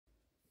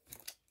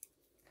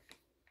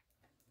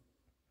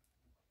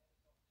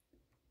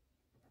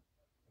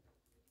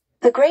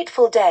The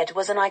Grateful Dead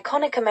was an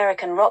iconic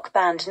American rock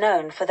band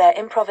known for their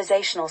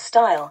improvisational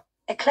style,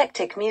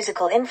 eclectic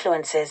musical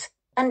influences,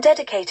 and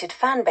dedicated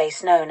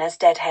fanbase known as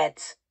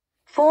Deadheads.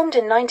 Formed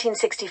in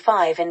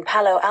 1965 in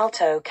Palo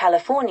Alto,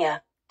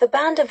 California, the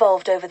band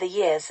evolved over the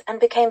years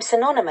and became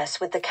synonymous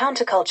with the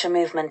counterculture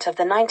movement of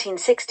the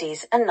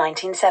 1960s and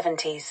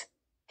 1970s.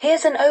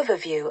 Here's an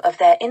overview of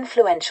their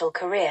influential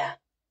career.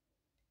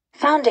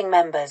 Founding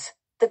members.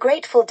 The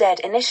Grateful Dead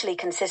initially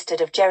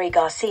consisted of Jerry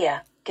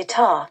Garcia,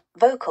 guitar,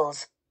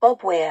 vocals,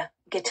 Bob Weir,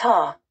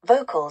 guitar,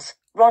 vocals,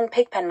 Ron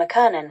Pigpen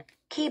McKernan,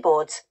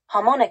 keyboards,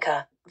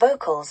 harmonica,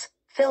 vocals,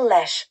 Phil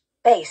Lesh,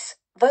 bass,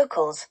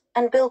 vocals,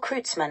 and Bill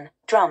Kreutzmann,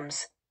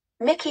 drums.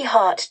 Mickey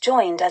Hart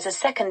joined as a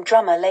second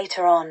drummer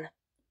later on.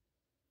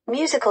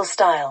 Musical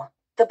style.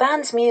 The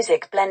band's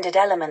music blended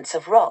elements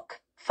of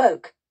rock,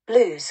 folk,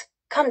 blues,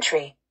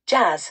 country,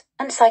 jazz,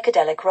 and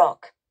psychedelic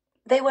rock.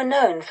 They were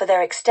known for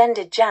their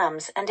extended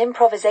jams and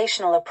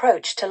improvisational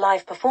approach to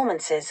live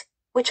performances,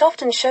 which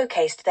often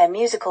showcased their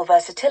musical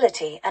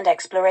versatility and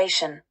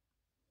exploration.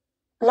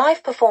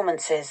 Live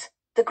performances.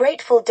 The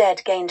Grateful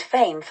Dead gained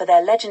fame for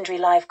their legendary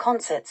live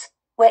concerts,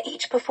 where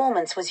each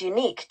performance was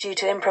unique due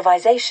to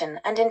improvisation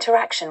and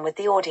interaction with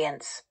the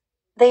audience.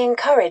 They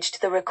encouraged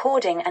the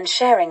recording and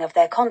sharing of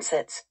their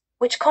concerts,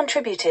 which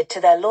contributed to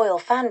their loyal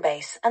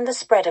fanbase and the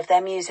spread of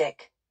their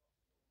music.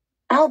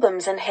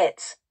 Albums and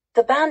hits.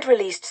 The band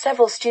released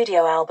several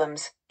studio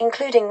albums,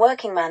 including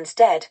Working Man's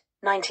Dead,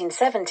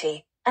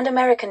 1970, and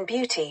American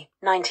Beauty,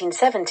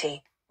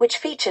 1970, which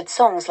featured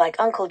songs like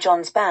Uncle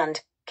John's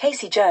Band,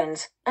 Casey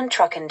Jones, and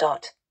Truckin'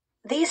 Dot.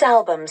 These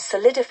albums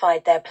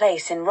solidified their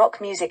place in rock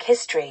music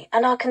history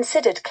and are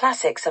considered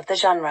classics of the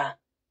genre.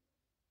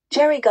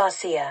 Jerry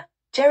Garcia.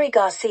 Jerry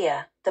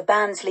Garcia, the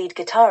band's lead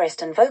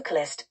guitarist and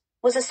vocalist,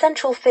 was a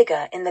central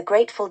figure in the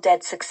Grateful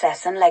Dead's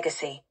success and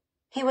legacy.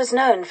 He was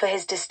known for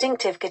his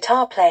distinctive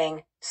guitar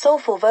playing,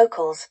 soulful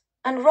vocals,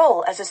 and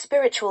role as a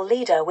spiritual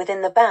leader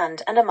within the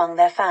band and among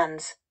their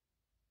fans.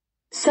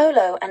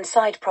 Solo and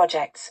side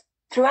projects.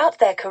 Throughout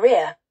their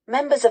career,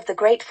 members of the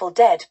Grateful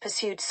Dead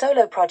pursued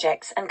solo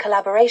projects and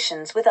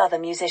collaborations with other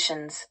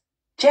musicians.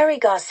 Jerry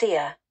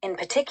Garcia, in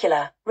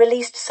particular,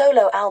 released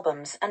solo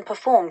albums and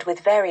performed with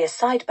various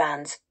side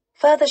bands,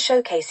 further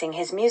showcasing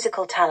his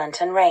musical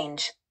talent and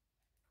range.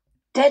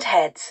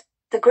 Deadheads.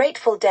 The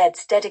Grateful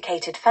Dead's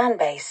dedicated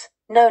fanbase,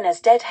 known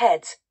as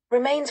Deadheads,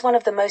 remains one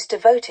of the most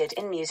devoted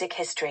in music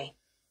history.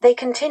 They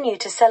continue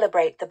to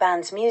celebrate the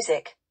band's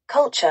music,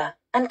 culture,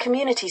 and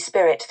community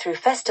spirit through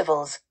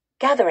festivals,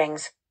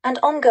 gatherings, and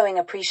ongoing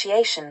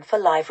appreciation for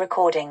live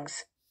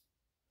recordings.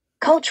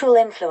 Cultural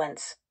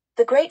influence.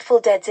 The Grateful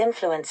Dead's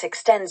influence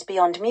extends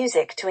beyond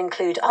music to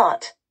include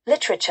art,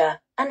 literature,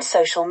 and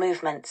social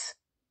movements.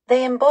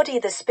 They embody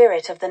the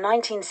spirit of the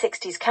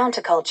 1960s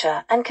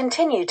counterculture and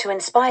continue to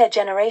inspire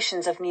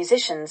generations of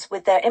musicians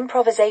with their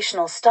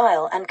improvisational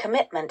style and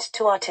commitment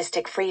to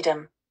artistic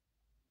freedom.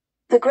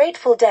 The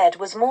Grateful Dead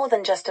was more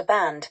than just a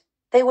band.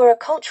 They were a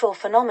cultural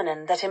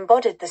phenomenon that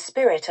embodied the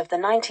spirit of the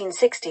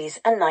 1960s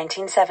and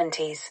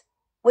 1970s.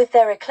 With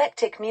their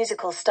eclectic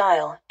musical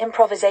style,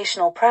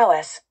 improvisational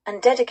prowess,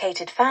 and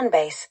dedicated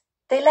fanbase,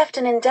 they left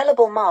an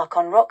indelible mark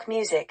on rock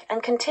music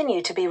and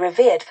continue to be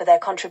revered for their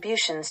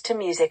contributions to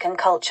music and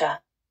culture.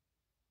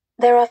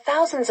 There are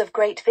thousands of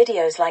great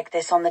videos like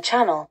this on the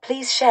channel.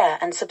 Please share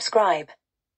and subscribe.